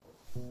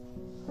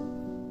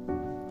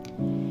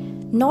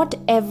Not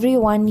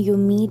everyone you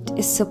meet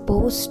is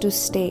supposed to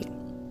stay,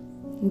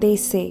 they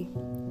say.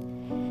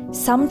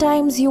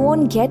 Sometimes you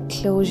won't get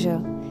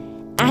closure,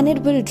 and it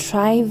will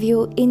drive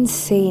you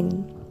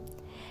insane.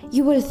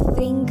 You will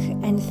think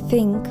and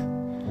think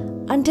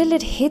until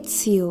it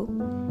hits you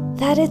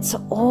that it's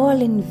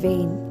all in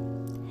vain.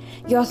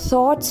 Your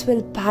thoughts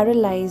will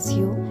paralyze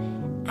you,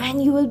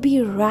 and you will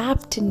be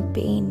wrapped in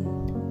pain.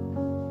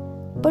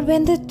 But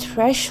when the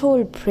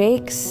threshold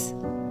breaks,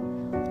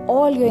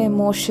 all your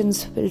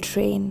emotions will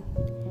drain,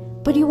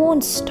 but you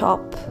won't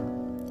stop.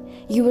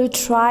 You will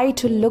try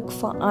to look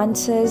for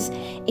answers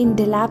in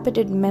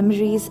dilapidated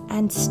memories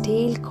and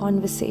stale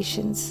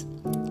conversations,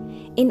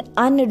 in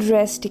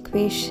unaddressed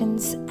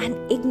equations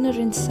and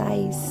ignorant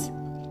sighs.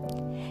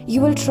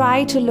 You will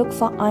try to look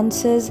for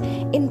answers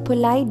in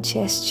polite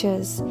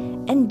gestures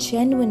and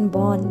genuine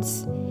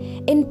bonds,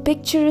 in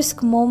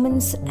picturesque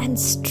moments and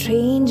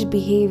strange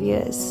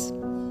behaviors.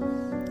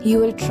 You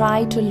will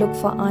try to look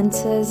for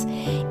answers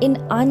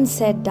in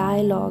unsaid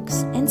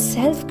dialogues and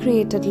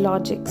self-created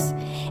logics,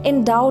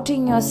 in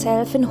doubting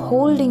yourself and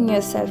holding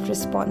yourself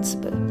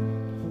responsible.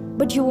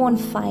 But you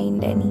won't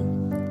find any.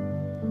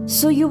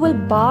 So you will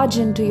barge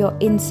into your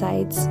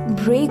insides,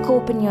 break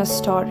open your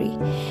story,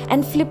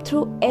 and flip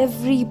through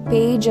every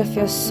page of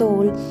your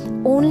soul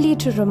only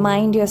to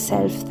remind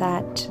yourself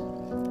that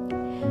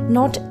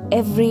not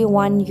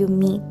everyone you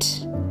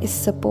meet is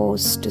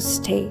supposed to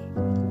stay.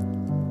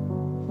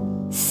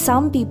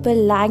 Some people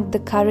lack the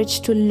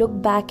courage to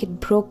look back at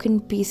broken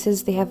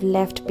pieces they have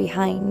left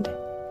behind.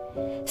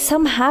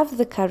 Some have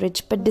the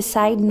courage but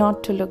decide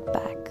not to look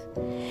back.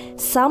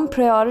 Some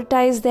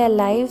prioritize their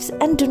lives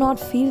and do not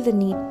feel the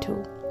need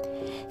to.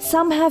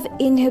 Some have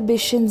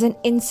inhibitions and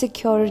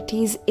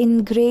insecurities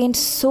ingrained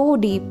so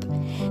deep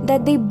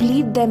that they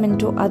bleed them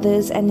into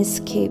others and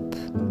escape.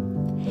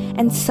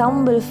 And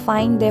some will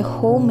find their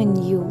home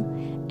in you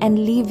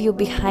and leave you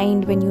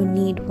behind when you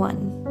need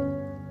one.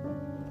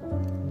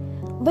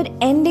 But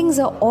endings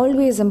are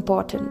always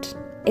important,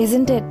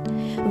 isn't it?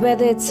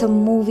 Whether it's a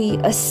movie,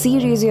 a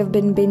series you've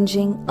been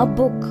binging, a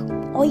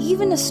book, or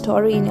even a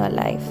story in your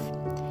life.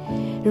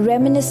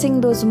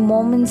 Reminiscing those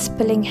moments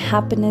spilling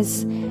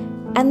happiness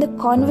and the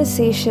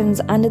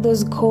conversations under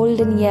those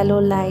golden yellow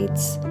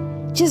lights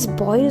just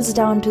boils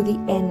down to the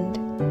end.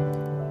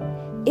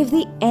 If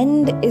the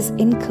end is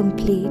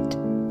incomplete,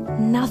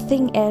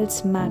 nothing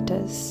else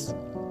matters.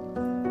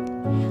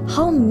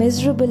 How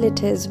miserable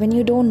it is when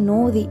you don't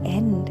know the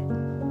end.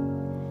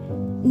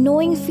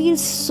 Knowing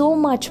feels so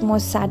much more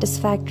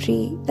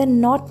satisfactory than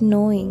not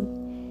knowing,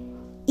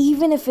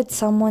 even if it's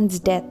someone's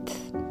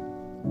death.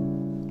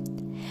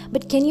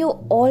 But can you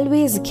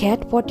always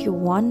get what you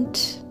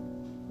want?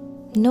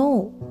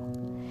 No.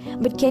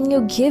 But can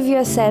you give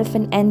yourself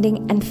an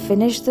ending and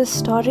finish the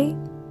story?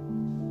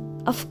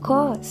 Of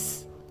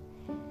course.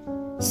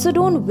 So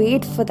don't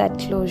wait for that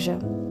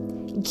closure.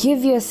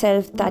 Give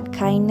yourself that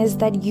kindness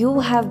that you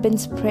have been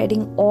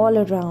spreading all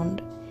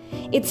around.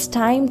 It's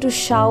time to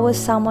shower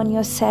some on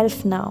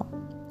yourself now.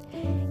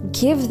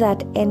 Give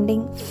that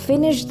ending,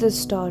 finish the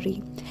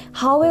story,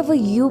 however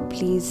you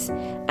please,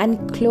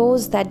 and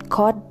close that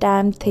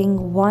goddamn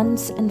thing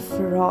once and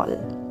for all.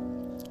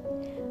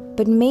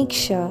 But make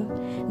sure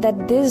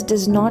that this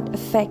does not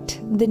affect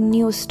the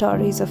new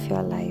stories of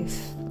your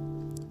life.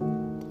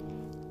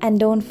 And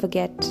don't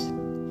forget,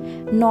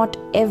 not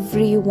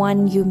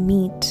everyone you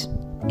meet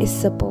is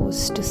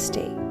supposed to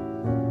stay.